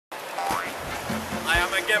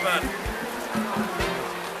given.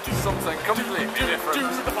 Something completely different. Do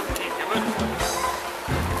the funky given.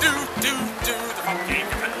 Do the funky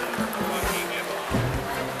given. Funky given.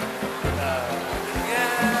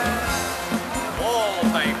 Yeah.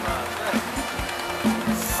 Wallpaper.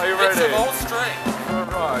 Are you ready? Bits of all string.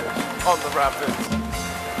 Alright. On the rapids.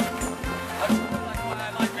 I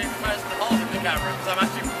like being the person holding the camera because I'm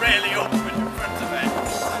actually really awkward in front of it.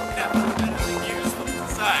 I've never had anything useful to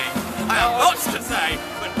say. I have lots to say,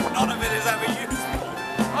 but none of it is ever useful.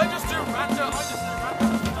 I just do random stuff.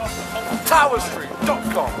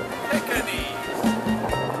 TowersStreet.com. Pick an ease.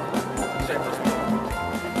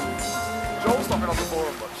 Joel's not been on the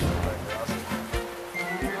forum much. No,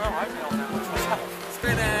 I've been on there much myself.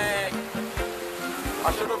 Spinning. I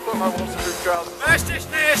should have put my waterproof trousers. Möchte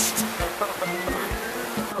nicht.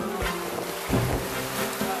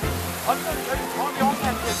 I'm hardly on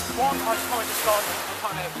there because one,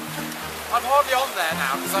 I'm hardly on there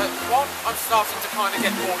now because one, I'm starting to kind of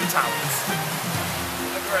get bored of towers.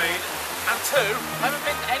 Agreed. And two, I haven't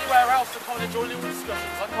been anywhere else to kind of join in with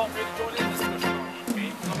discussions. I can't really join in discussion on EP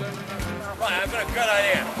because I'm going to Right, I've got a good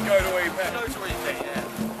idea. Go to EP. Go to EP, yeah.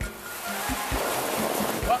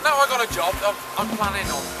 Well, now I got a job. I'm planning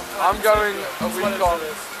on. I'm going a week on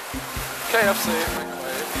KFC.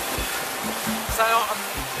 So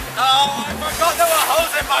oh, I forgot there were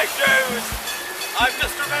holes in my shoes. I've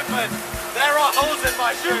just remembered. There are holes in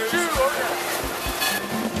my shoes.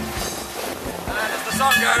 And as the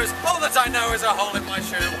song goes, all that I know is a hole in my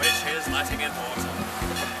shoe, which is letting in water.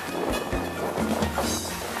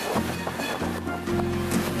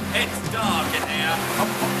 It's dark in here.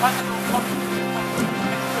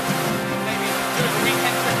 Maybe do a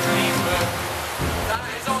weekend trip to Leesburg. That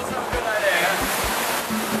is also a good idea.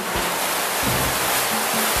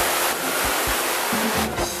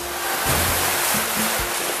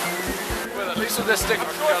 Well, at least with this stick, I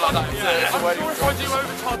can go like that. Yeah, I'm sure if I do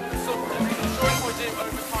overtime on Sunday, I'm sure if I do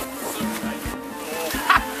overtime on Sunday,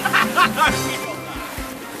 no, we want that.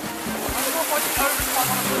 I'm sure if I do overtime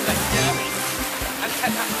on a Sunday, yeah, and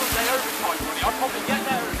take that Sunday overtime money, I'll probably get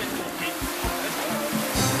there a bit lucky.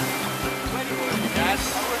 Where do you work, Dad? I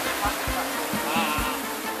work in a plastic factory.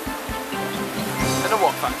 In a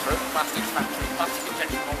what factory? Plastics factory, plastic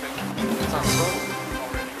injection molding. Sounds cool. Not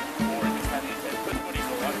really boring as hell, is it? But the money's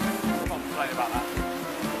alright. I can't complain about that.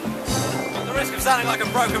 The risk of sounding like a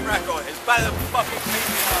broken record is better than fucking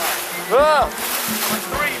PPR. Ah! My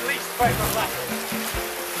three least favourite letters.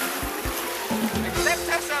 Except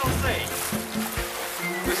SLC.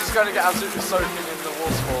 This is going to get absolutely soaking in the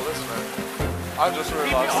waterfall, isn't it? I just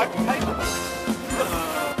realised.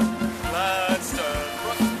 Gladstone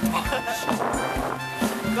Brooks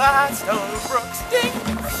Gladstone Brooks Ding.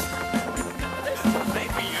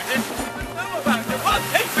 Maybe you didn't know about it. Well,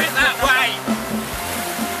 keep it that way.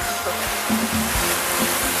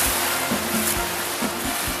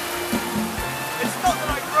 It's not that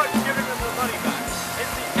I grudge giving them the money back.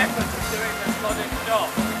 It's the effort of doing this bloody job.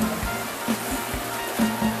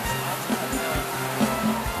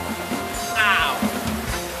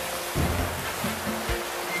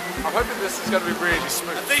 I'm hoping this is going to be really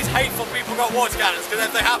smooth. And these hateful people got water cannons because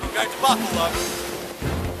if they have, I'm going to bottle them.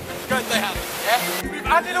 Good they have. Yeah. We've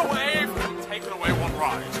added a wave and taken away one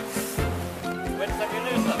ride. When did we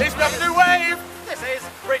lose them? He's got a new wave! This is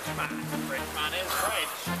Bridgeman. Bridgeman is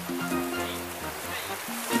bridge.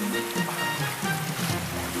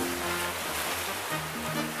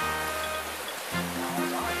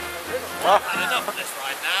 I've had enough of this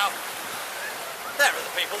ride now. There are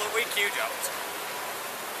the people that we Q-jumped.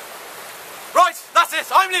 Right, that's it,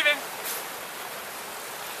 I'm leaving!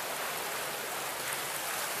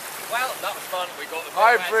 Well, that was fun, we got the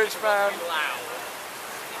Hi, Bridgeman. Loud.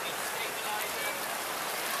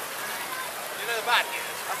 You know the bad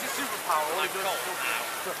news? That's his superpower. I'm cold now.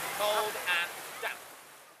 Cold and